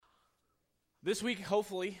This week,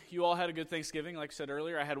 hopefully, you all had a good Thanksgiving. Like I said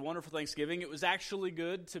earlier, I had a wonderful Thanksgiving. It was actually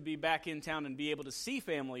good to be back in town and be able to see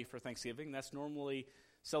family for Thanksgiving. That's normally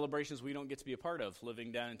celebrations we don't get to be a part of.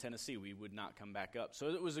 Living down in Tennessee, we would not come back up. So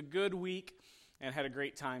it was a good week and had a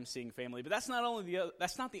great time seeing family. But that's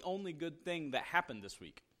not the only good thing that happened this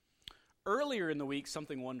week. Earlier in the week,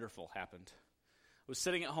 something wonderful happened. I was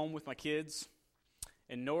sitting at home with my kids,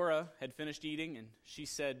 and Nora had finished eating, and she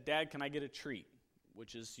said, "Dad, can I get a treat?"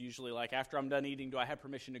 Which is usually like, after I'm done eating, do I have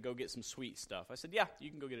permission to go get some sweet stuff? I said, "Yeah, you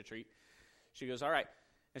can go get a treat." She goes, "All right."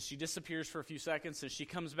 And she disappears for a few seconds, and she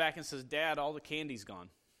comes back and says, "Dad, all the candy's gone."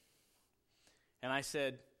 And I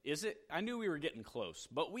said, "Is it?" I knew we were getting close,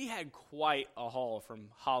 but we had quite a haul from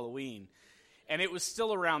Halloween. And it was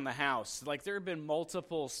still around the house. Like, there had been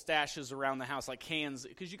multiple stashes around the house, like cans,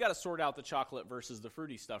 because you got to sort out the chocolate versus the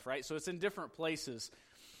fruity stuff, right? So it's in different places.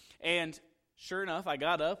 And sure enough, I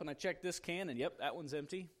got up and I checked this can, and yep, that one's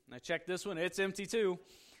empty. And I checked this one, it's empty too.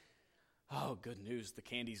 Oh, good news, the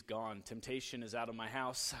candy's gone. Temptation is out of my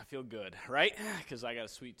house. I feel good, right? Because I got a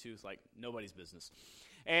sweet tooth like nobody's business.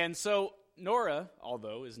 And so Nora,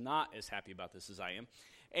 although, is not as happy about this as I am.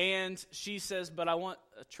 And she says, "But I want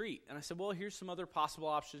a treat." And I said, "Well, here's some other possible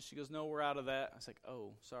options." She goes, "No, we're out of that." I was like,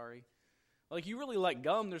 "Oh, sorry." Like, "You really like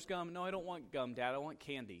gum? There's gum." "No, I don't want gum, Dad. I want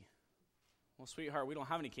candy." "Well, sweetheart, we don't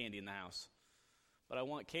have any candy in the house. But I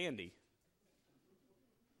want candy."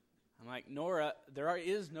 I'm like, "Nora, there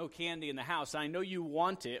is no candy in the house. I know you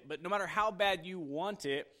want it, but no matter how bad you want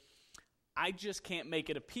it, I just can't make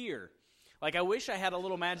it appear. Like, I wish I had a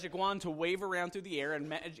little magic wand to wave around through the air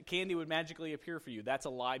and candy would magically appear for you." That's a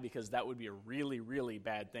lie, because that would be a really, really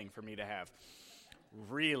bad thing for me to have.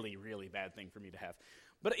 Really, really bad thing for me to have.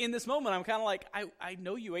 But in this moment, I'm kind of like, I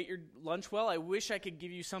know you ate your lunch well. I wish I could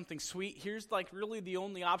give you something sweet. Here's like really the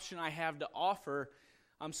only option I have to offer.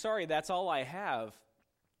 I'm sorry, that's all I have.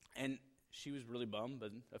 And she was really bummed,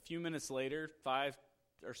 but a few minutes later, 5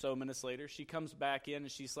 or so minutes later, she comes back in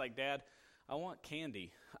and she's like, "Dad, I want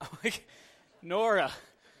candy." I'm like, "Nora,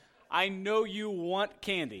 I know you want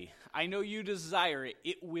candy. I know you desire it.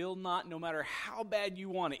 It will not, no matter how bad you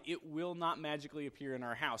want it, it will not magically appear in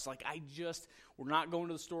our house. Like, we're not going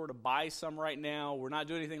to the store to buy some right now. We're not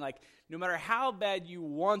doing anything. Like, no matter how bad you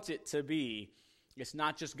want it to be, it's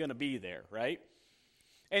not just going to be there, right?"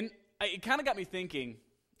 And it kind of got me thinking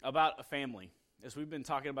about a family. As we've been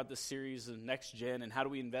talking about this series of Next Gen and how do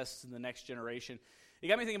we invest in the next generation, it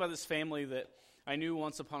got me thinking about this family that I knew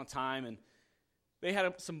once upon a time, and they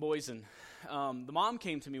had some boys, and the mom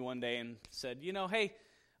came to me one day and said, "Hey,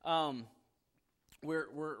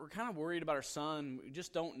 we're kind of worried about our son. We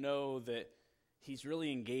just don't know that he's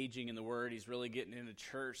really engaging in the Word. He's really getting into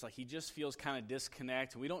church. Like, he just feels kind of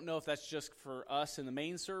disconnect. We don't know if that's just for us in the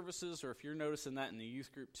main services or if you're noticing that in the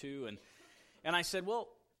youth group too." And I said,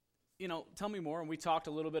 "Well, tell me more." And we talked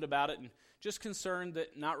a little bit about it, and just concerned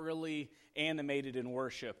that not really animated in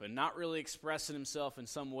worship and not really expressing himself in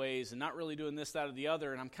some ways and not really doing this, that, or the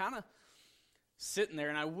other. And I'm kind of sitting there,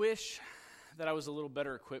 and I wish that I was a little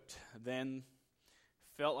better equipped then.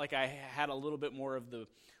 Felt like I had a little bit more of the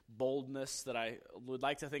boldness that I would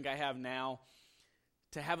like to think I have now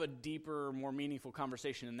to have a deeper, more meaningful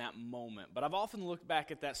conversation in that moment. But I've often looked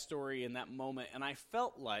back at that story in that moment, and I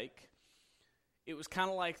felt like it was kind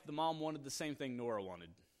of like the mom wanted the same thing Nora wanted.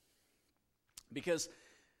 Because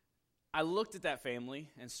I looked at that family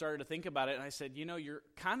and started to think about it, and I said, you're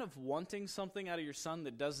kind of wanting something out of your son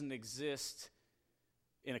that doesn't exist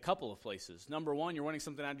in a couple of places. Number one, you're wanting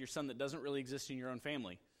something out of your son that doesn't really exist in your own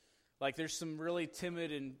family. Like, there's some really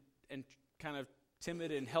timid and kind of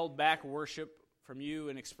timid and held back worship from you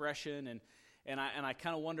and expression, and I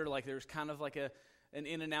kind of wondered, like, there's kind of like an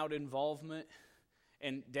in and out involvement.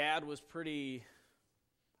 And Dad was pretty,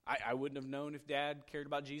 I wouldn't have known if Dad cared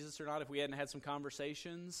about Jesus or not if we hadn't had some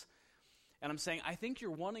conversations. And I'm saying, I think you're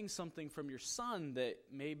wanting something from your son that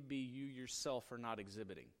maybe you yourself are not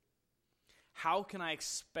exhibiting. How can I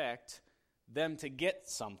expect them to get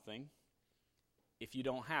something if you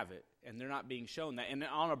don't have it and they're not being shown that? And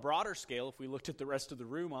on a broader scale, if we looked at the rest of the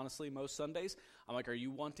room, honestly, most Sundays, I'm like, are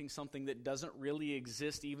you wanting something that doesn't really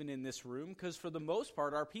exist even in this room? Because for the most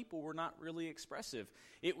part, our people were not really expressive.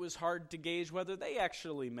 It was hard to gauge whether they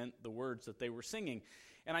actually meant the words that they were singing.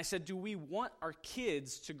 And I said, do we want our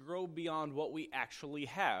kids to grow beyond what we actually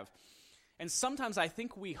have? And sometimes I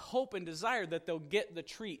think we hope and desire that they'll get the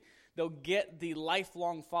treat. They'll get the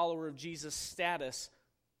lifelong follower of Jesus status,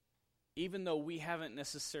 even though we haven't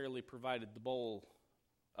necessarily provided the bowl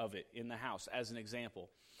of it in the house, as an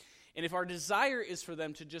example. And if our desire is for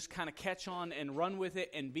them to just kind of catch on and run with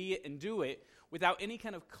it and be it and do it without any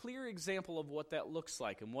kind of clear example of what that looks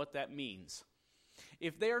like and what that means,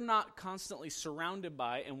 if they are not constantly surrounded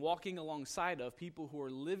by and walking alongside of people who are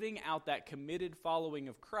living out that committed following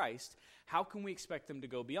of Christ, how can we expect them to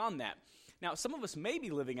go beyond that? Now, some of us may be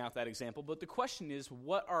living out that example, but the question is,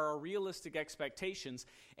 what are our realistic expectations?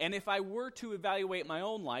 And if I were to evaluate my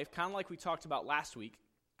own life, kind of like we talked about last week,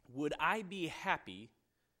 would I be happy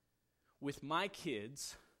with my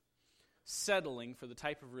kids settling for the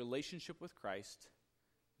type of relationship with Christ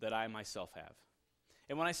that I myself have?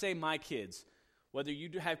 And when I say my kids, whether you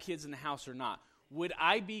do have kids in the house or not, would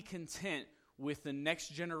I be content with the next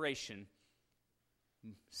generation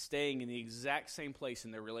staying in the exact same place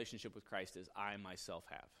in their relationship with Christ as I myself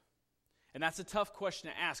have? And that's a tough question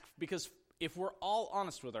to ask, because if we're all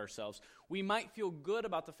honest with ourselves, we might feel good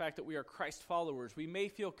about the fact that we are Christ followers. We may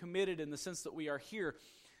feel committed in the sense that we are here,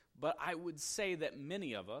 but I would say that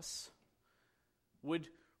many of us would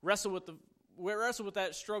wrestle with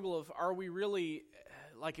that struggle of, are we really,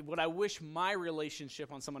 like, would I wish my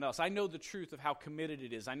relationship on someone else? I know the truth of how committed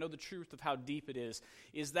it is. I know the truth of how deep it is.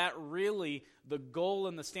 Is that really the goal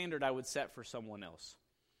and the standard I would set for someone else?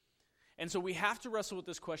 And so we have to wrestle with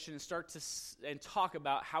this question and start to and talk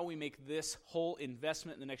about how we make this whole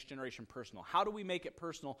investment in the next generation personal. How do we make it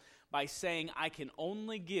personal? By saying, I can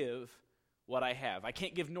only give what I have. I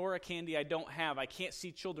can't give Nora candy I don't have. I can't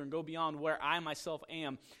see children go beyond where I myself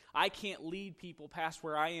am. I can't lead people past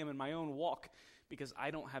where I am in my own walk because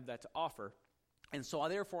I don't have that to offer. And so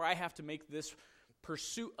therefore I have to make this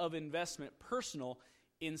pursuit of investment personal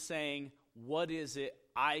in saying, what is it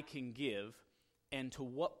I can give, and to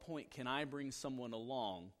what point can I bring someone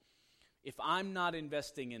along? If I'm not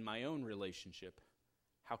investing in my own relationship,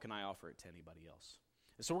 how can I offer it to anybody else?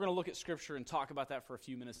 And so we're going to look at Scripture and talk about that for a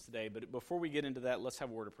few minutes today. But before we get into that, let's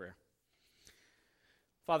have a word of prayer.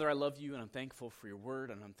 Father, I love you, and I'm thankful for your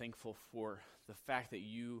word, and I'm thankful for the fact that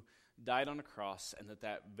you died on a cross and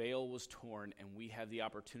that veil was torn, and we have the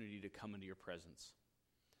opportunity to come into your presence.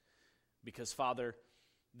 Because, Father,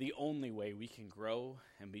 the only way we can grow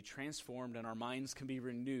and be transformed and our minds can be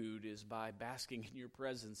renewed is by basking in your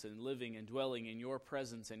presence and living and dwelling in your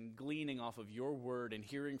presence and gleaning off of your word and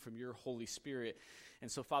hearing from your Holy Spirit. And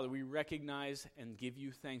so, Father, we recognize and give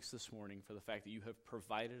you thanks this morning for the fact that you have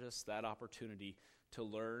provided us that opportunity to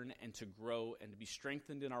learn and to grow and to be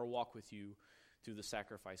strengthened in our walk with you through the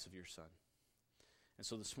sacrifice of your Son. And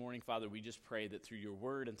so this morning, Father, we just pray that through your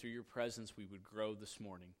word and through your presence we would grow this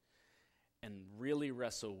morning and really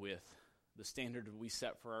wrestle with the standard we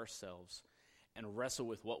set for ourselves and wrestle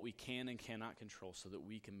with what we can and cannot control so that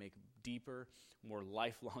we can make deeper, more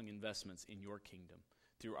lifelong investments in your kingdom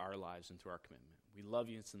through our lives and through our commitment. We love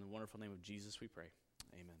you. It's in the wonderful name of Jesus we pray.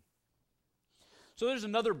 Amen. So there's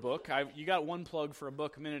another book. You got one plug for a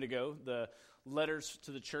book a minute ago, The Letters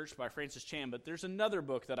to the Church by Francis Chan, but there's another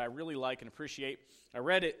book that I really like and appreciate. I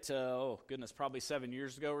read it, probably 7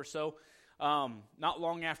 years ago or so. Not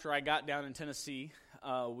long after I got down in Tennessee,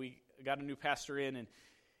 we got a new pastor in, and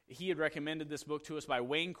he had recommended this book to us by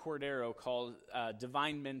Wayne Cordero called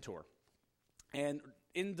Divine Mentor. And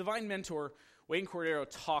in Divine Mentor, Wayne Cordero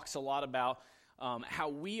talks a lot about how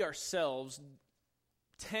we ourselves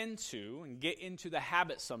tend to and get into the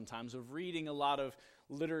habit sometimes of reading a lot of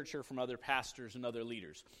literature from other pastors and other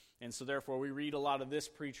leaders. And so therefore we read a lot of this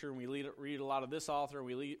preacher, and we read a lot of this author, and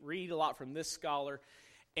we read a lot from this scholar,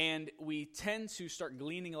 and we tend to start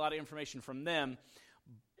gleaning a lot of information from them.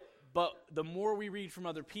 But the more we read from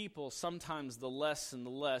other people, sometimes the less and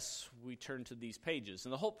the less we turn to these pages.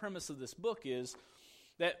 And the whole premise of this book is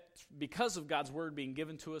that because of God's word being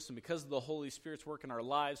given to us and because of the Holy Spirit's work in our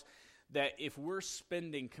lives, that if we're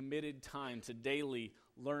spending committed time to daily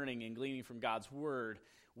learning and gleaning from God's word,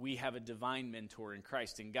 we have a divine mentor in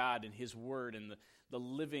Christ and God and his word and the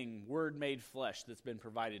living word made flesh that's been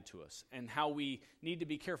provided to us, and how we need to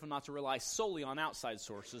be careful not to rely solely on outside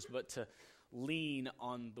sources, but to lean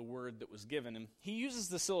on the word that was given. And he uses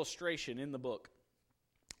this illustration in the book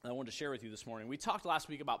that I wanted to share with you this morning. We talked last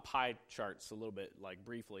week about pie charts a little bit, like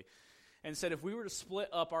briefly, and said if we were to split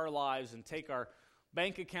up our lives and take our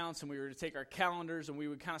bank accounts and we were to take our calendars and we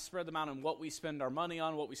would kind of spread them out on what we spend our money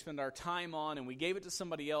on, what we spend our time on, and we gave it to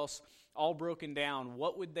somebody else all broken down,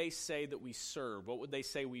 what would they say that we serve? What would they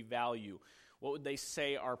say we value? What would they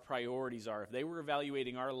say our priorities are if they were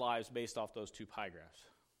evaluating our lives based off those two pie graphs?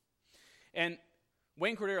 And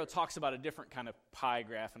Wayne Cordero talks about a different kind of pie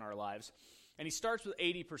graph in our lives, and he starts with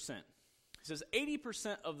 80%. He says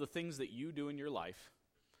 80% of the things that you do in your life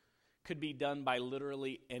could be done by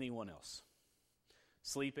literally anyone else.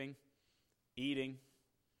 Sleeping, eating,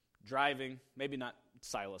 driving, maybe not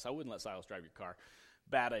Silas. I wouldn't let Silas drive your car.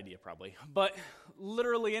 Bad idea, probably. But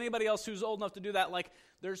literally anybody else who's old enough to do that, like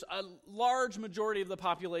there's a large majority of the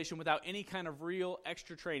population without any kind of real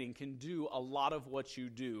extra training can do a lot of what you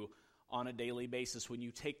do on a daily basis when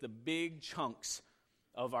you take the big chunks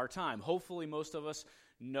of our time. Hopefully most of us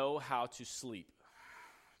know how to sleep.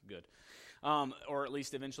 Good. Or at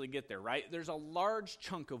least eventually get there, right? There's a large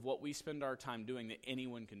chunk of what we spend our time doing that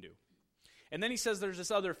anyone can do. And then he says there's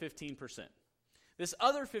this other 15%. This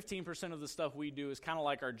other 15% of the stuff we do is kind of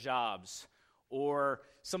like our jobs or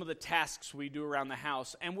some of the tasks we do around the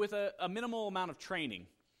house. And with a minimal amount of training,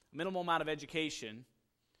 a minimal amount of education,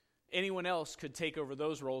 anyone else could take over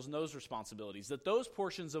those roles and those responsibilities. That those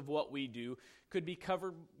portions of what we do could be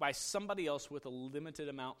covered by somebody else with a limited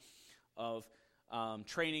amount of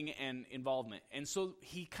training and involvement. And so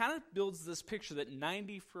he kind of builds this picture that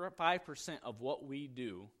 95% of what we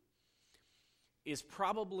do is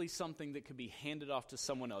probably something that could be handed off to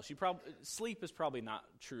someone else. Sleep is probably not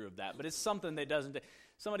true of that, but it's something that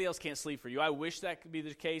somebody else can't sleep for you. I wish that could be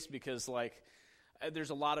the case because there's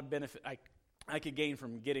a lot of benefit I could gain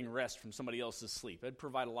from getting rest from somebody else's sleep. It'd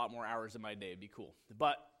provide a lot more hours in my day. It'd be cool.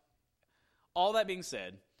 But all that being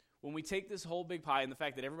said, when we take this whole big pie and the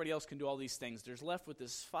fact that everybody else can do all these things, there's left with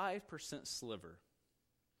this 5% sliver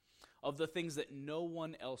of the things that no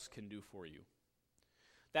one else can do for you.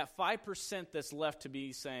 That 5% that's left to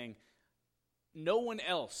be saying, no one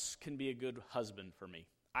else can be a good husband for me.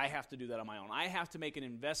 I have to do that on my own. I have to make an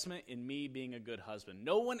investment in me being a good husband.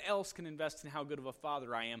 No one else can invest in how good of a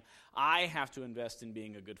father I am. I have to invest in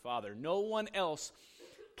being a good father. No one else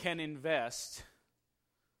can invest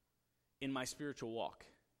in my spiritual walk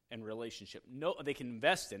and relationship. No, they can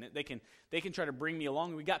invest in it. They can try to bring me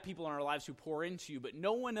along. We got people in our lives who pour into you, but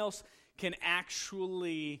no one else can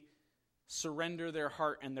actually surrender their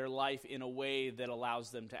heart and their life in a way that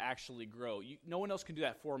allows them to actually grow. No one else can do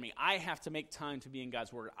that for me. I have to make time to be in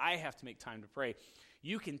God's Word. I have to make time to pray.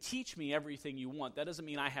 You can teach me everything you want. That doesn't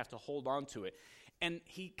mean I have to hold on to it. And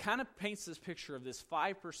he kind of paints this picture of this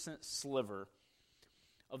 5% sliver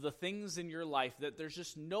of the things in your life that there's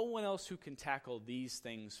just no one else who can tackle these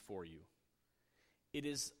things for you. It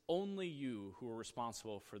is only you who are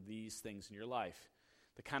responsible for these things in your life.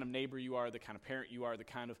 The kind of neighbor you are, the kind of parent you are,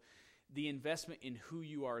 the investment in who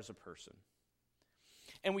you are as a person.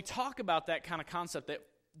 And we talk about that kind of concept that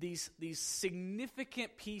these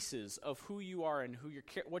significant pieces of who you are and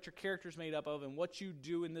what your character is made up of and what you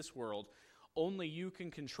do in this world, only you can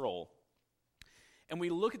control. And we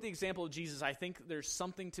look at the example of Jesus, I think there's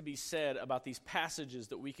something to be said about these passages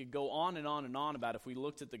that we could go on and on and on about if we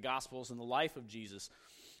looked at the Gospels and the life of Jesus.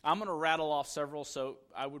 I'm going to rattle off several, so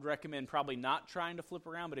I would recommend probably not trying to flip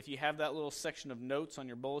around, but if you have that little section of notes on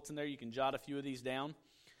your bulletin there, you can jot a few of these down.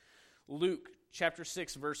 Luke chapter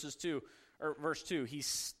 6, verse 2,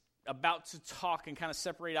 he's about to talk and kind of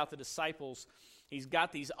separate out the disciples. He's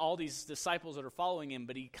got all these disciples that are following him,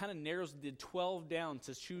 but he kind of narrows the 12 down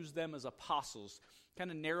to choose them as apostles, kind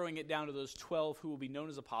of narrowing it down to those 12 who will be known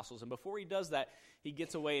as apostles. And before he does that, he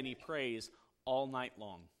gets away and he prays all night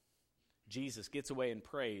long. Jesus gets away and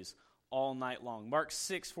prays all night long. Mark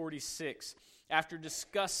 6:46, after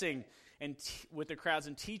discussing with the crowds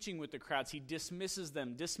and teaching with the crowds, he dismisses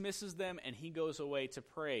them, and he goes away to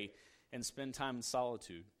pray and spend time in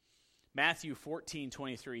solitude. Matthew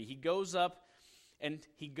 14:23, he goes up and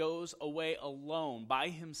he goes away alone by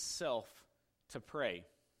himself to pray.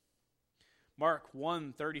 Mark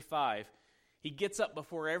 1:35, he gets up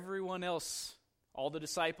before everyone else, all the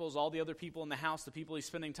disciples, all the other people in the house, the people he's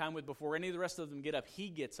spending time with, before any of the rest of them get up, he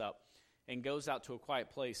gets up and goes out to a quiet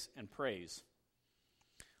place and prays.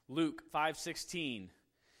 Luke 5:16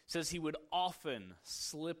 says he would often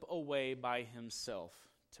slip away by himself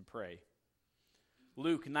to pray.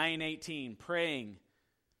 Luke 9:18, praying.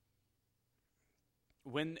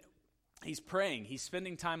 When he's praying, he's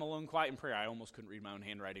spending time alone, quiet in prayer. I almost couldn't read my own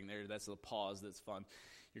handwriting there. That's the pause that's fun.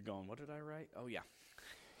 You're going, what did I write? Oh, yeah.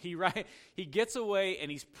 He gets away and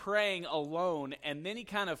he's praying alone, and then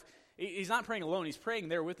he's not praying alone, he's praying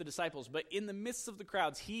there with the disciples, but in the midst of the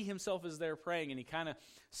crowds, he himself is there praying, and he kind of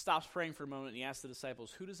stops praying for a moment, and he asks the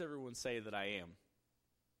disciples, who does everyone say that I am?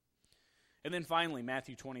 And then finally,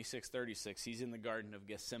 Matthew 26:36, he's in the Garden of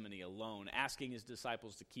Gethsemane alone, asking his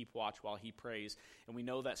disciples to keep watch while he prays, and we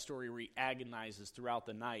know that story where he agonizes throughout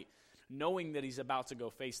the night, knowing that he's about to go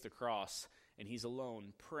face the cross, and he's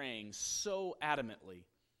alone, praying so adamantly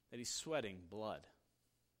that he's sweating blood.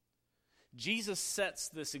 Jesus sets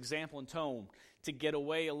this example and tone to get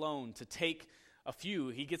away alone, to take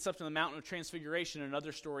He gets up to the mountain of transfiguration,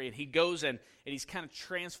 another story, and he goes and he's kind of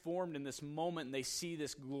transformed in this moment, and they see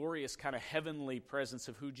this glorious kind of heavenly presence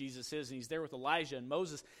of who Jesus is, and he's there with Elijah and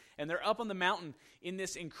Moses, and they're up on the mountain in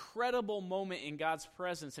this incredible moment in God's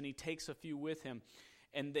presence, and he takes a few with him,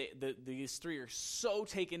 and these three are so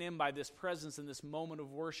taken in by this presence and this moment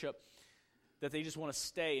of worship that they just want to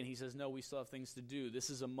stay, and he says, no, we still have things to do. This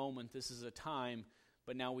is a moment, this is a time,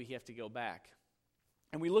 but now we have to go back.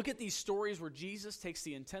 And we look at these stories where Jesus takes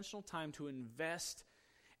the intentional time to invest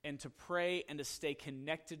and to pray and to stay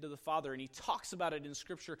connected to the Father. And he talks about it in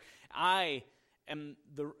Scripture. He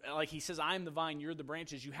says, I am the vine, you're the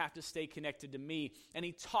branches. You have to stay connected to me. And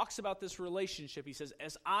he talks about this relationship. He says,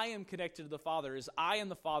 as I am connected to the Father, as I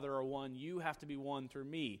and the Father are one, you have to be one through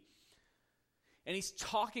me. And he's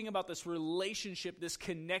talking about this relationship, this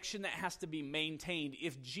connection that has to be maintained.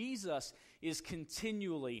 If Jesus is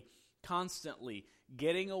continually, constantly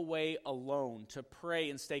getting away alone to pray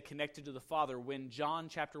and stay connected to the Father, when John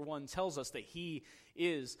chapter 1 tells us that he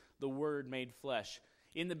is the Word made flesh.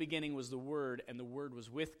 In the beginning was the Word, and the Word was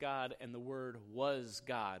with God, and the Word was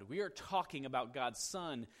God. We are talking about God's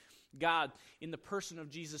Son. God, in the person of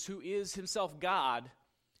Jesus, who is himself God,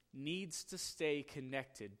 needs to stay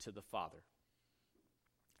connected to the Father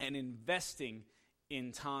and investing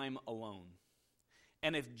in time alone.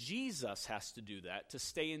 And if Jesus has to do that, to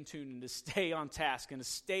stay in tune and to stay on task and to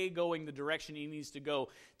stay going the direction he needs to go,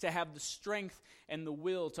 to have the strength and the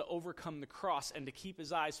will to overcome the cross and to keep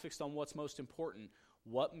his eyes fixed on what's most important,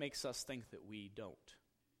 what makes us think that we don't?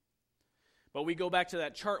 But we go back to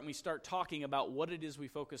that chart and we start talking about what it is we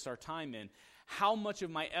focus our time in. How much of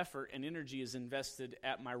my effort and energy is invested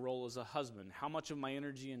at my role as a husband? How much of my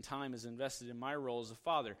energy and time is invested in my role as a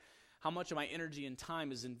father? How much of my energy and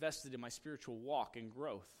time is invested in my spiritual walk and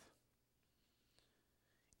growth?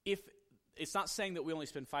 If it's not saying that we only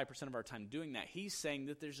spend 5% of our time doing that. He's saying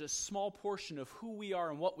that there's a small portion of who we are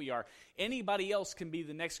and what we are. Anybody else can be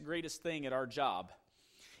the next greatest thing at our job.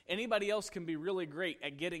 Anybody else can be really great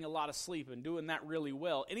at getting a lot of sleep and doing that really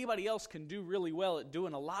well. Anybody else can do really well at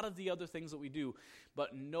doing a lot of the other things that we do.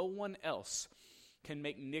 But no one else can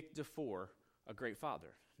make Nick DeFore a great father.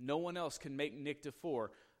 No one else can make Nick DeFore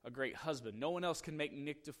a great husband. No one else can make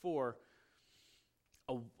Nick DeFore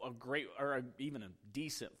a great or even a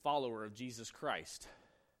decent follower of Jesus Christ.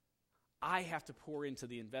 I have to pour into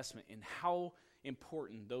the investment in how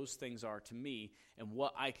important those things are to me and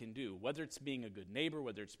what I can do. Whether it's being a good neighbor,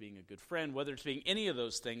 whether it's being a good friend, whether it's being any of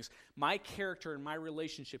those things, my character and my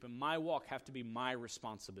relationship and my walk have to be my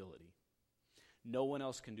responsibility. No one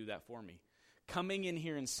else can do that for me. Coming in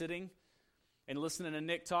here and sitting and listening to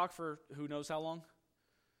Nick talk for who knows how long?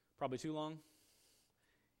 Probably too long.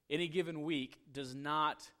 Any given week does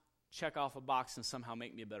not check off a box and somehow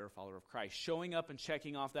make me a better follower of Christ. Showing up and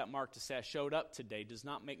checking off that mark to say I showed up today does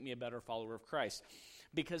not make me a better follower of Christ.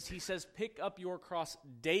 Because he says, pick up your cross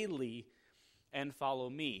daily and follow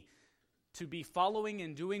me. To be following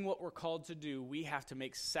and doing what we're called to do, we have to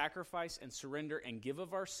make sacrifice and surrender and give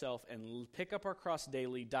of ourselves and pick up our cross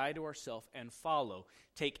daily, die to ourselves, and follow.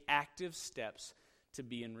 Take active steps to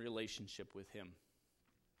be in relationship with him.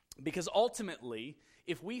 Because ultimately,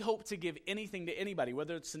 if we hope to give anything to anybody,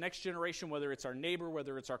 whether it's the next generation, whether it's our neighbor,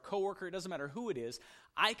 whether it's our coworker, it doesn't matter who it is,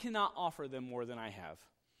 I cannot offer them more than I have.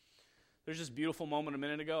 There's this beautiful moment a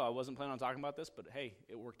minute ago. I wasn't planning on talking about this, but hey,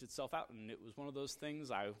 it worked itself out, and it was one of those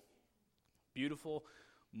things. Beautiful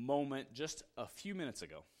moment just a few minutes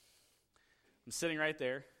ago. I'm sitting right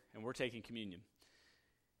there, and we're taking communion.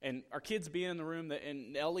 And our kids being in the room,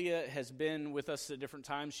 and Elia has been with us at different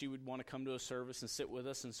times. She would want to come to a service and sit with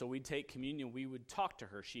us, and so we'd take communion. We would talk to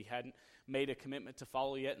her. She hadn't made a commitment to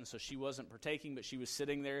follow yet, and so she wasn't partaking, but she was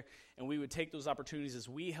sitting there, and we would take those opportunities as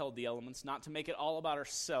we held the elements, not to make it all about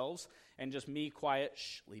ourselves and just me quiet,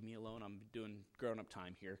 leave me alone, I'm doing grown-up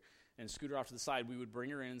time here, and scoot her off to the side. We would bring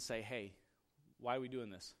her in and say, hey, why are we doing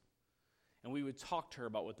this? And we would talk to her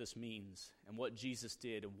about what this means and what Jesus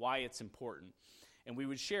did and why it's important. And we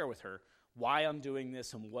would share with her why I'm doing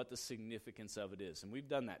this and what the significance of it is. And we've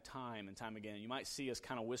done that time and time again. You might see us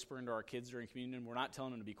kind of whispering to our kids during communion. We're not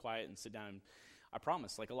telling them to be quiet and sit down. I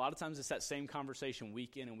promise. Like a lot of times it's that same conversation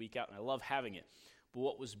week in and week out, and I love having it. But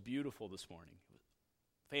what was beautiful this morning,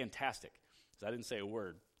 fantastic, because I didn't say a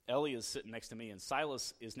word. Ellie is sitting next to me, and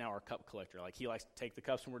Silas is now our cup collector. Like he likes to take the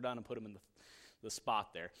cups when we're done and put them in the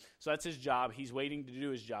spot there. So that's his job. He's waiting to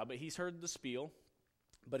do his job, but he's heard the spiel.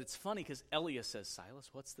 But it's funny because Elia says, Silas,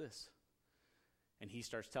 what's this? And he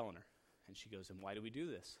starts telling her. And she goes, and why do we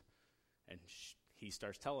do this? And he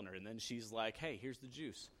starts telling her. And then she's like, hey, here's the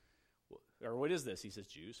juice. Or what is this? He says,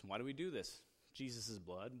 juice. And why do we do this? Jesus'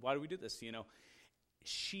 blood. Why do we do this? You know.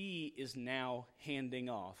 she is now handing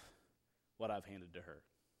off what I've handed to her.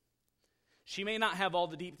 She may not have all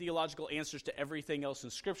the deep theological answers to everything else in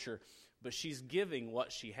Scripture, but she's giving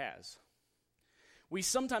what she has. We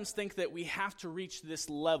sometimes think that we have to reach this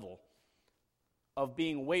level of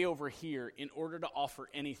being way over here in order to offer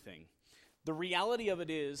anything. The reality of it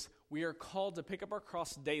is we are called to pick up our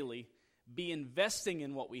cross daily, be investing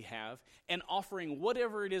in what we have, and offering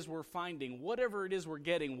whatever it is we're finding, whatever it is we're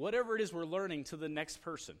getting, whatever it is we're learning to the next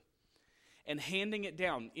person, and handing it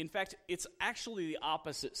down. In fact, it's actually the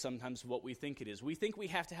opposite sometimes of what we think it is. We think we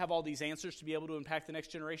have to have all these answers to be able to impact the next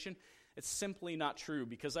generation. It's simply not true,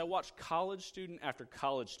 because I watched college student after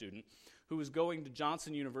college student who was going to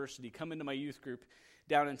Johnson University come into my youth group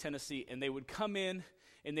down in Tennessee, and they would come in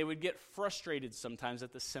and they would get frustrated sometimes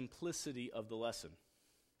at the simplicity of the lesson.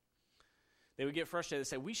 They would get frustrated and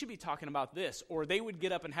say, we should be talking about this. Or they would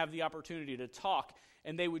get up and have the opportunity to talk,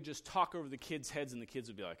 and they would just talk over the kids' heads, and the kids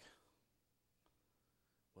would be like,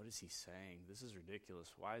 what is he saying? This is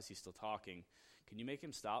ridiculous. Why is he still talking? Can you make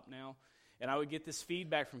him stop now? And I would get this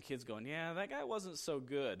feedback from kids going, yeah, that guy wasn't so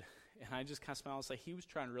good. And I just kind of smile and say, he was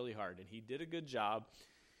trying really hard, and he did a good job.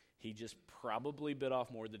 He just probably bit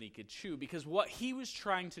off more than he could chew, because what he was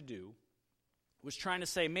trying to do was trying to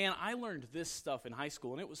say, man, I learned this stuff in high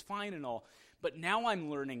school, and it was fine and all, but now I'm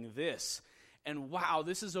learning this. And wow,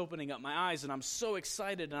 this is opening up my eyes, and I'm so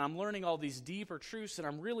excited, and I'm learning all these deeper truths, and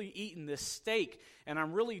I'm really eating this steak, and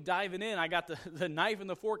I'm really diving in. I got the knife and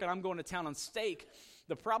the fork, and I'm going to town on steak.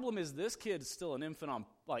 The problem is this kid is still an infant on,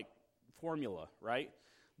 formula, right?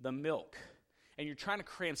 The milk. And you're trying to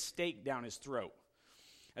cram steak down his throat.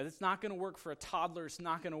 And it's not going to work for a toddler. It's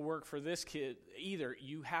not going to work for this kid either.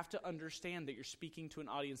 You have to understand that you're speaking to an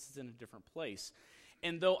audience that's in a different place.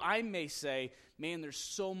 And though I may say, man, there's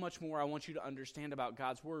so much more I want you to understand about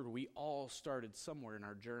God's Word, we all started somewhere in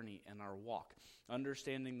our journey and our walk,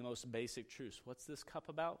 understanding the most basic truths. What's this cup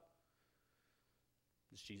about?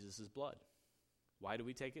 It's Jesus' blood. Why do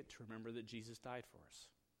we take it? To remember that Jesus died for us.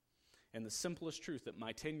 And the simplest truth that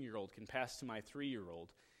my 10-year-old can pass to my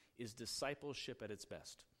 3-year-old is discipleship at its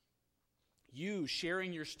best. You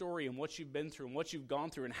sharing your story and what you've been through and what you've gone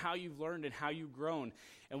through and how you've learned and how you've grown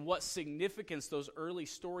and what significance those early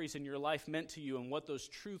stories in your life meant to you and what those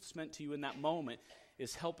truths meant to you in that moment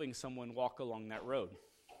is helping someone walk along that road.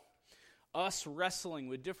 Us wrestling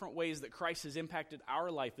with different ways that Christ has impacted our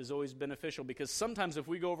life is always beneficial, because sometimes if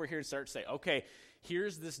we go over here and start to say, okay,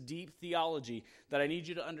 here's this deep theology that I need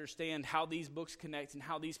you to understand how these books connect and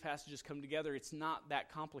how these passages come together, it's not that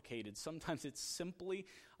complicated. Sometimes it's simply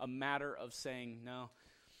a matter of saying, no,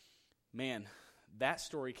 man, that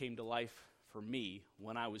story came to life for me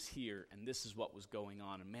when I was here, and this is what was going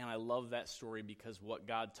on. And man, I love that story because what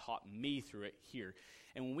God taught me through it here.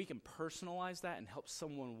 And when we can personalize that and help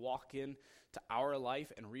someone walk in to our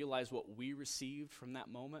life and realize what we received from that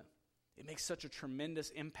moment, it makes such a tremendous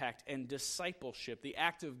impact. And discipleship, the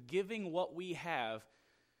act of giving what we have,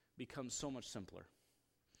 becomes so much simpler.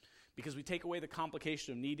 Because we take away the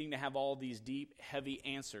complication of needing to have all these deep, heavy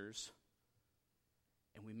answers,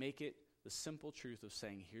 and we make it the simple truth of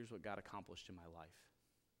saying, here's what God accomplished in my life.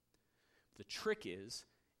 The trick is,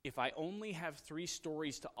 if I only have 3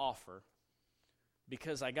 stories to offer,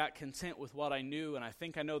 because I got content with what I knew and I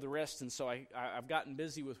think I know the rest, and so I've gotten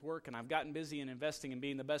busy with work, and I've gotten busy in investing and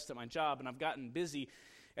being the best at my job, and I've gotten busy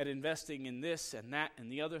at investing in this and that and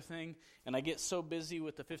the other thing, and I get so busy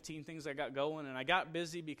with the 15 things I got going, and I got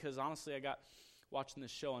busy because honestly I got watching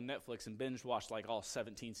this show on Netflix and binge watched all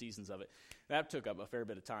 17 seasons of it. That took up a fair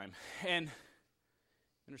bit of time. And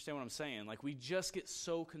understand what I'm saying? We just get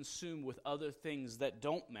so consumed with other things that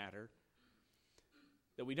don't matter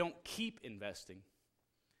that we don't keep investing.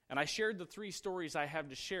 And I shared the 3 stories I have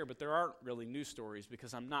to share, but there aren't really new stories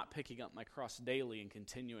because I'm not picking up my cross daily and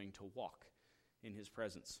continuing to walk in His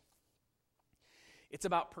presence. It's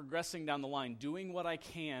about progressing down the line, doing what I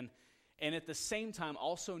can, and at the same time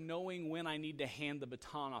also knowing when I need to hand the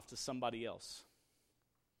baton off to somebody else.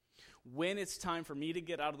 When it's time for me to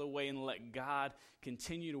get out of the way and let God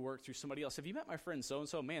continue to work through somebody else. Have you met my friend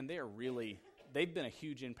so-and-so? Man, they've been a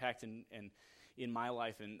huge impact in my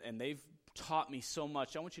life, and they've taught me so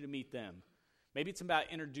much. I want you to meet them. Maybe it's about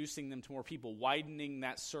introducing them to more people, widening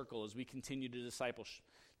that circle as we continue to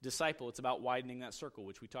disciple. It's about widening that circle,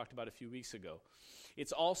 which we talked about a few weeks ago.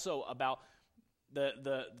 It's also about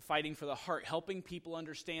the fighting for the heart, helping people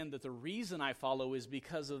understand that the reason I follow is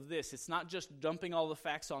because of this. It's not just dumping all the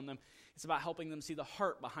facts on them. It's about helping them see the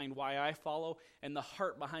heart behind why I follow and the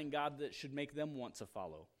heart behind God that should make them want to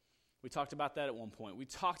follow. We talked about that at one point. We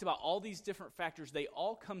talked about all these different factors. They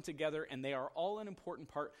all come together, and they are all an important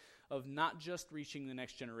part of not just reaching the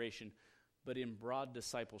next generation, but in broad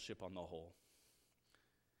discipleship on the whole.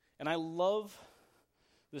 And I love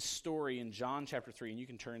this story in John chapter 3, and you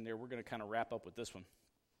can turn there. We're going to kind of wrap up with this one.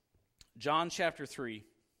 John chapter 3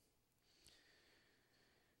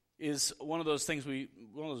 is one of those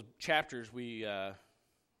chapters we are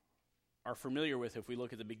familiar with if we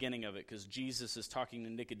look at the beginning of it, because Jesus is talking to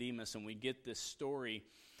Nicodemus, and we get this story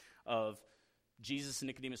of Jesus and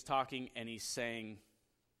Nicodemus talking, and he's saying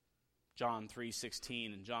John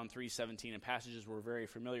 3:16 and John 3:17, and passages we're very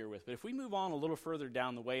familiar with. But if we move on a little further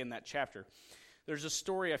down the way in that chapter, there's a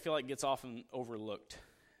story I feel like gets often overlooked.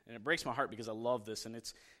 And it breaks my heart because I love this, and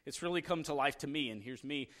it's really come to life to me. And here's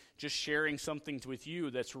me just sharing something with you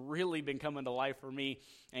that's really been coming to life for me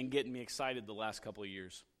and getting me excited the last couple of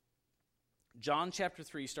years. John chapter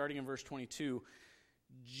 3, starting in verse 22,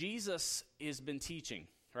 Jesus has been teaching,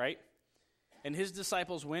 right? And his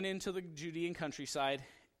disciples went into the Judean countryside,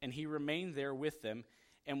 and he remained there with them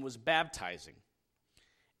and was baptizing.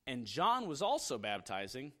 And John was also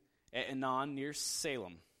baptizing at Aenon near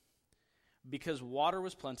Salem, because water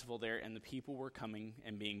was plentiful there, and the people were coming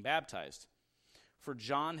and being baptized. For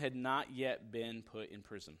John had not yet been put in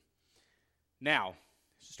prison. Now,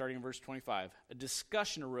 starting in verse 25, a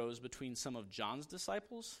discussion arose between some of John's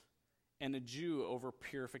disciples and a Jew over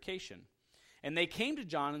purification. And they came to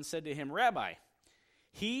John and said to him, Rabbi,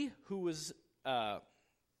 he who was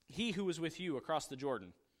with you across the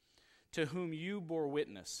Jordan, to whom you bore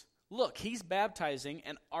witness, look, he's baptizing,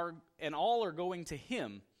 and all are going to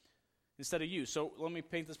him instead of you. So let me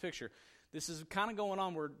paint this picture. This is kind of going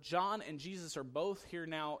on where John and Jesus are both here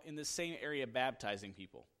now in the same area baptizing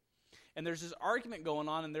people. And there's this argument going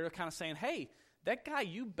on, and they're kind of saying, hey, that guy,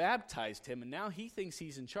 you baptized him, and now he thinks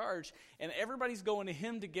he's in charge, and everybody's going to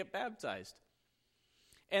him to get baptized.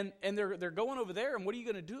 And they're going over there, and what are you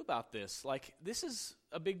going to do about this? Like, this is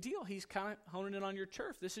a big deal. He's kind of honing in on your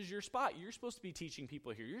turf. This is your spot. You're supposed to be teaching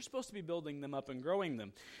people here. You're supposed to be building them up and growing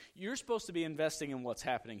them. You're supposed to be investing in what's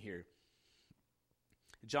happening here.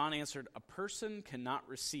 John answered, a person cannot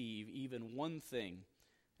receive even one thing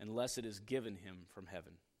unless it is given him from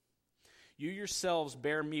heaven. You yourselves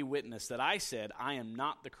bear me witness that I said, I am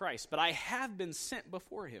not the Christ, but I have been sent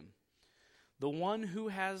before him. The one who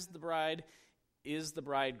has the bride is the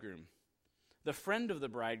bridegroom. The friend of the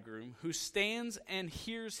bridegroom who stands and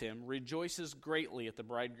hears him rejoices greatly at the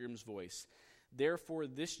bridegroom's voice. Therefore,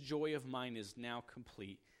 this joy of mine is now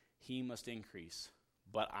complete. He must increase,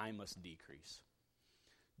 but I must decrease.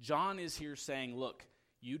 John is here saying, look,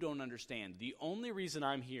 you don't understand. The only reason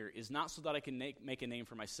I'm here is not so that I can make a name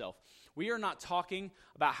for myself. We are not talking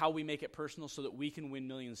about how we make it personal so that we can win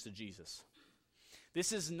millions to Jesus.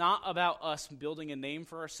 This is not about us building a name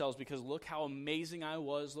for ourselves because look how amazing I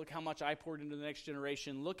was. Look how much I poured into the next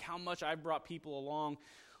generation. Look how much I've brought people along.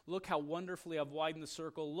 Look how wonderfully I've widened the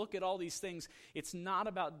circle. Look at all these things. It's not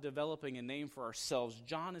about developing a name for ourselves.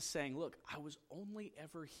 John is saying, look, I was only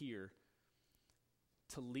ever here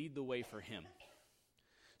to lead the way for him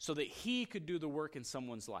so that he could do the work in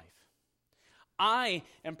someone's life. I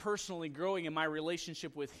am personally growing in my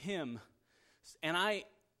relationship with him, and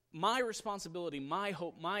my responsibility, my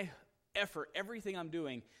hope, my effort, everything I'm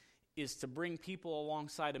doing is to bring people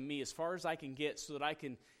alongside of me as far as I can get so that I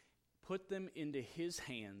can put them into his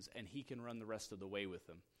hands and he can run the rest of the way with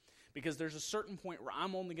them. Because there's a certain point where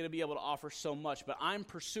I'm only going to be able to offer so much, but I'm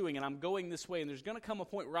pursuing and I'm going this way, and there's going to come a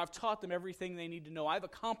point where I've taught them everything they need to know. I've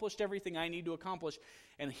accomplished everything I need to accomplish,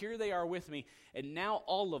 and here they are with me, and now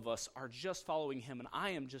all of us are just following him, and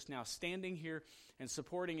I am just now standing here and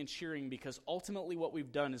supporting and cheering because ultimately what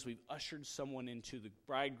we've done is we've ushered someone into the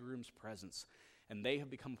bridegroom's presence, and they have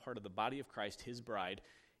become part of the body of Christ, his bride,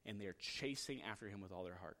 and they're chasing after him with all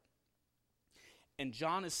their heart. And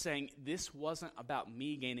John is saying, this wasn't about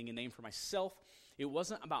me gaining a name for myself. It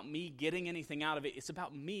wasn't about me getting anything out of it. It's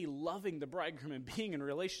about me loving the bridegroom and being in a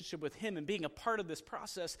relationship with him and being a part of this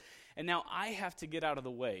process. And now I have to get out of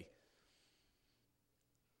the way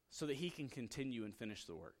so that he can continue and finish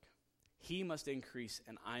the work. He must increase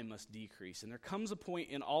and I must decrease. And there comes a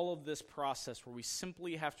point in all of this process where we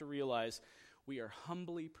simply have to realize we are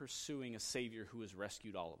humbly pursuing a Savior who has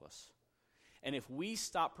rescued all of us. And if we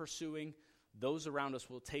stop pursuing, those around us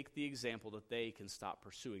will take the example that they can stop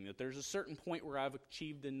pursuing. That there's a certain point where I've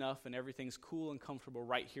achieved enough and everything's cool and comfortable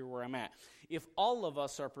right here where I'm at. If all of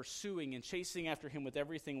us are pursuing and chasing after him with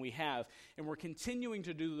everything we have, and we're continuing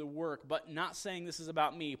to do the work, but not saying this is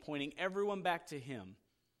about me, pointing everyone back to him,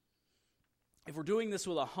 if we're doing this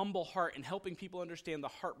with a humble heart and helping people understand the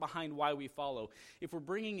heart behind why we follow, if we're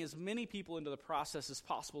bringing as many people into the process as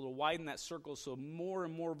possible to widen that circle so more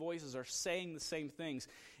and more voices are saying the same things,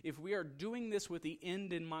 if we are doing this with the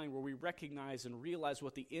end in mind, where we recognize and realize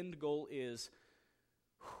what the end goal is,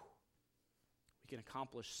 we can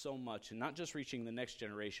accomplish so much, and not just reaching the next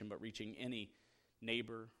generation, but reaching any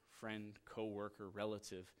neighbor, friend, coworker,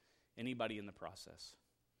 relative, anybody in the process.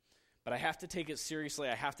 But I have to take it seriously,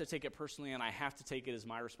 I have to take it personally, and I have to take it as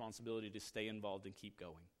my responsibility to stay involved and keep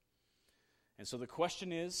going. And so the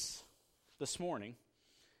question is, this morning,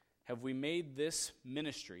 have we made this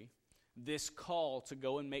ministry, this call to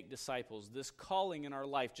go and make disciples, this calling in our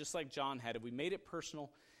life, just like John had, have we made it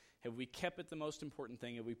personal? Have we kept it the most important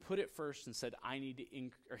thing? Have we put it first and said,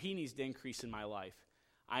 he needs to increase in my life,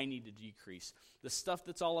 I need to decrease. The stuff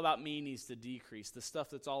that's all about me needs to decrease. The stuff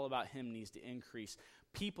that's all about him needs to increase.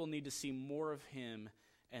 People need to see more of him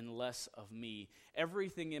and less of me.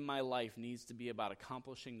 Everything in my life needs to be about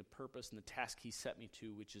accomplishing the purpose and the task he set me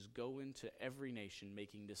to, which is go into every nation,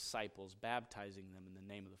 making disciples, baptizing them in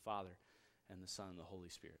the name of the Father and the Son and the Holy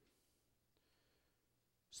Spirit,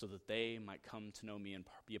 so that they might come to know me and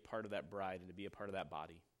be a part of that bride and to be a part of that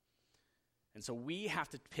body. And so we have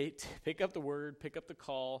to pick up the word, pick up the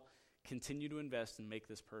call, continue to invest and make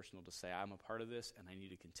this personal, to say I'm a part of this and I need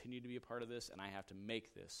to continue to be a part of this, and I have to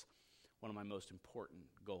make this one of my most important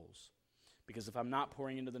goals. Because if I'm not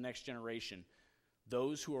pouring into the next generation,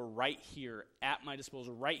 those who are right here at my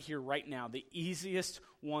disposal, right here, right now, the easiest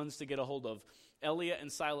ones to get a hold of, Elliot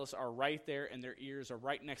and Silas are right there and their ears are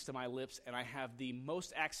right next to my lips, and I have the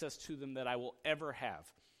most access to them that I will ever have.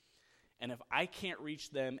 And if I can't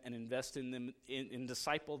reach them and invest in them, and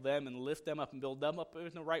disciple them and lift them up and build them up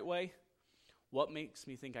in the right way, what makes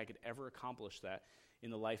me think I could ever accomplish that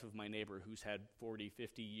in the life of my neighbor who's had 40,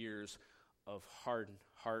 50 years of hard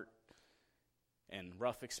heart and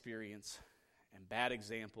rough experience and bad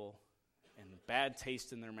example and bad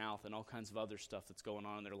taste in their mouth and all kinds of other stuff that's going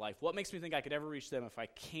on in their life? What makes me think I could ever reach them if I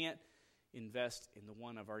can't invest in the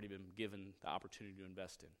one I've already been given the opportunity to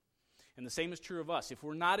invest in? And the same is true of us. If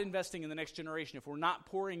we're not investing in the next generation, if we're not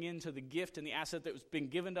pouring into the gift and the asset that was been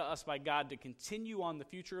given to us by God to continue on the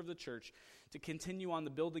future of the church, to continue on the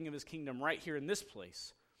building of his kingdom right here in this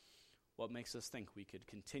place, what makes us think we could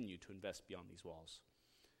continue to invest beyond these walls?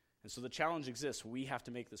 And so the challenge exists. We have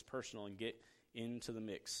to make this personal and get into the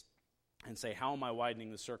mix and say, how am I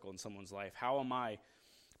widening the circle in someone's life? How am I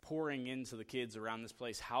pouring into the kids around this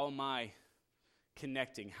place? How am I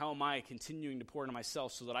connecting? How am I continuing to pour into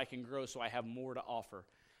myself so that I can grow, so I have more to offer?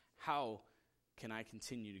 How can I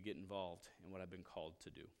continue to get involved in what I've been called to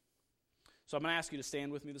do? So I'm going to ask you to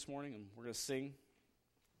stand with me this morning, and we're going to sing.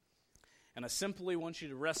 And I simply want you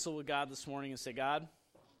to wrestle with God this morning and say, God,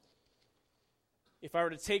 if I were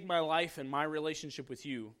to take my life and my relationship with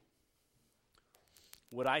you,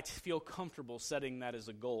 would I feel comfortable setting that as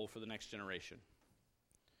a goal for the next generation?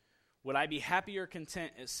 Would I be happy or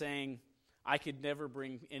content at saying, I could never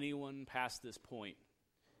bring anyone past this point?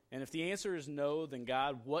 And if the answer is no, then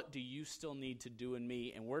God, what do you still need to do in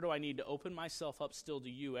me? And where do I need to open myself up still to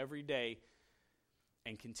you every day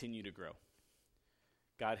and continue to grow?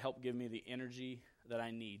 God, help give me the energy that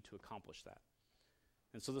I need to accomplish that.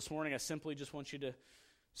 And so this morning, I simply just want you to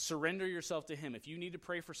surrender yourself to him. If you need to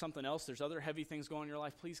pray for something else, there's other heavy things going on in your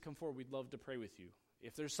life, please come forward. We'd love to pray with you.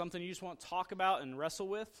 If there's something you just want to talk about and wrestle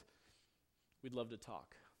with, we'd love to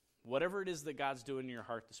talk. Whatever it is that God's doing in your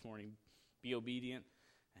heart this morning, be obedient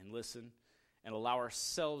and listen and allow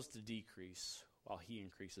ourselves to decrease while he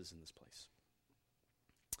increases in this place.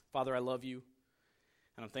 Father, I love you,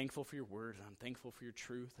 and I'm thankful for your word, and I'm thankful for your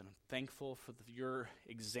truth, and I'm thankful for your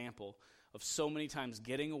example of so many times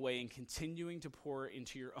getting away and continuing to pour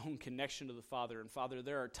into your own connection to the Father. And Father,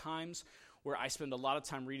 there are times where I spend a lot of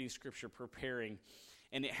time reading Scripture, preparing,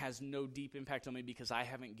 and it has no deep impact on me because I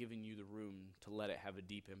haven't given you the room to let it have a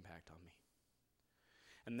deep impact on me.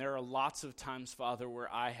 And there are lots of times, Father,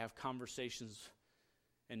 where I have conversations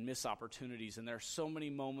and miss opportunities, and there are so many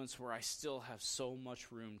moments where I still have so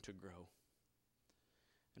much room to grow.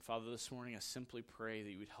 And Father, this morning I simply pray that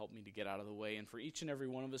you would help me to get out of the way. And for each and every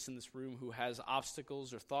one of us in this room who has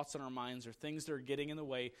obstacles or thoughts in our minds or things that are getting in the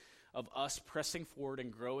way of us pressing forward and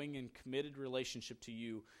growing in committed relationship to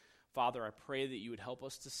you, Father, I pray that you would help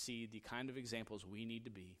us to see the kind of examples we need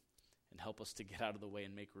to be and help us to get out of the way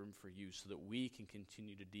and make room for you so that we can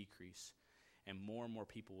continue to decrease and more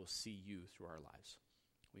people will see you through our lives.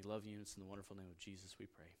 We love you, and it's in the wonderful name of Jesus we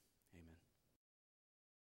pray. Amen.